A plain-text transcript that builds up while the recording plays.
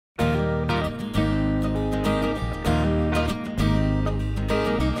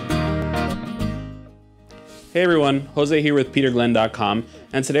Hey everyone, Jose here with PeterGlenn.com,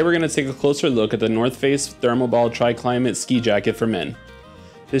 and today we're going to take a closer look at the North Face Thermoball Triclimate ski jacket for men.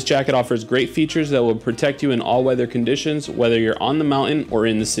 This jacket offers great features that will protect you in all weather conditions, whether you're on the mountain or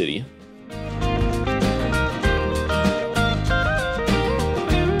in the city.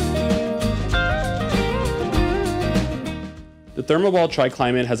 The Thermoball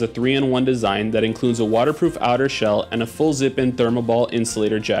Triclimate has a 3-in-1 design that includes a waterproof outer shell and a full zip-in Thermoball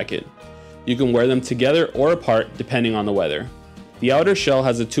insulator jacket. You can wear them together or apart depending on the weather. The outer shell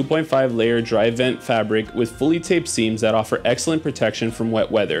has a 2.5 layer dry vent fabric with fully taped seams that offer excellent protection from wet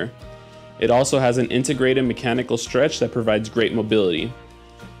weather. It also has an integrated mechanical stretch that provides great mobility.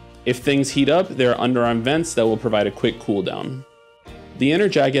 If things heat up, there are underarm vents that will provide a quick cool down. The inner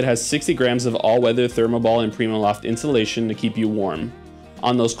jacket has 60 grams of all-weather Thermoball and Primaloft insulation to keep you warm.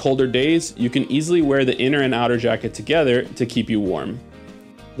 On those colder days, you can easily wear the inner and outer jacket together to keep you warm.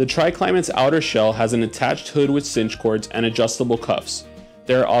 The Triclimate's outer shell has an attached hood with cinch cords and adjustable cuffs.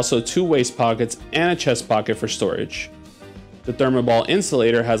 There are also 2 waist pockets and a chest pocket for storage. The Thermoball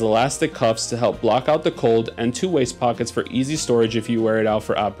insulator has elastic cuffs to help block out the cold and 2 waist pockets for easy storage if you wear it out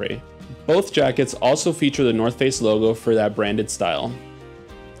for après. Both jackets also feature the North Face logo for that branded style.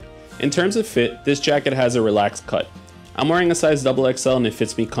 In terms of fit, this jacket has a relaxed cut. I'm wearing a size XXL and it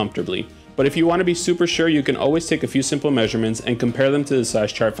fits me comfortably. But if you want to be super sure, you can always take a few simple measurements and compare them to the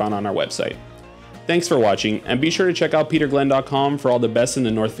size chart found on our website. Thanks for watching, and be sure to check out PeterGlenn.com for all the best in the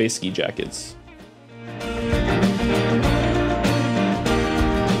North Face ski jackets.